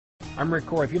I'm Rick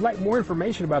Corey. If you'd like more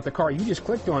information about the car you just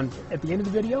clicked on at the end of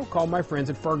the video, call my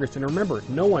friends at Ferguson. Remember,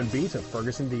 no one beats a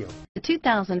Ferguson deal. The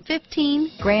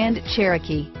 2015 Grand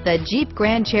Cherokee. The Jeep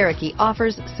Grand Cherokee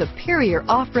offers superior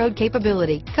off-road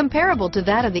capability comparable to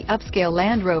that of the upscale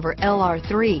Land Rover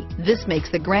LR3. This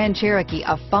makes the Grand Cherokee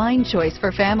a fine choice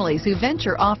for families who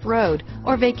venture off-road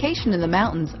or vacation in the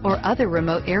mountains or other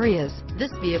remote areas.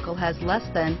 This vehicle has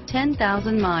less than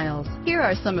 10,000 miles. Here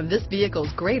are some of this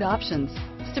vehicle's great options: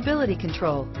 stability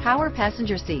control, power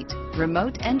passenger seat,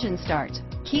 remote engine start,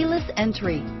 keyless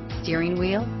entry, steering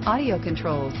wheel audio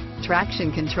controls,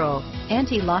 traction control,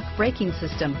 anti-lock braking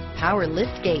system, power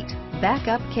lift gate,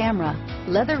 backup camera,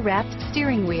 leather-wrapped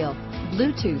steering wheel,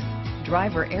 Bluetooth,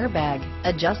 driver airbag,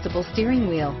 adjustable steering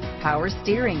wheel, power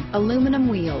steering, aluminum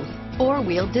wheels,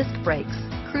 four-wheel disc brakes,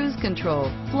 cruise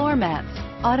control, floor mats,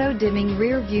 auto-dimming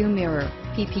rear view mirror,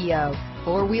 PPO,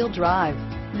 four-wheel drive.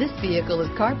 This vehicle is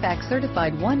Carfax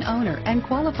certified one owner and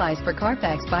qualifies for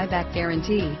Carfax buyback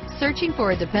guarantee. Searching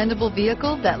for a dependable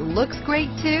vehicle that looks great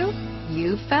too?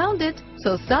 You found it,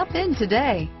 so stop in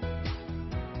today.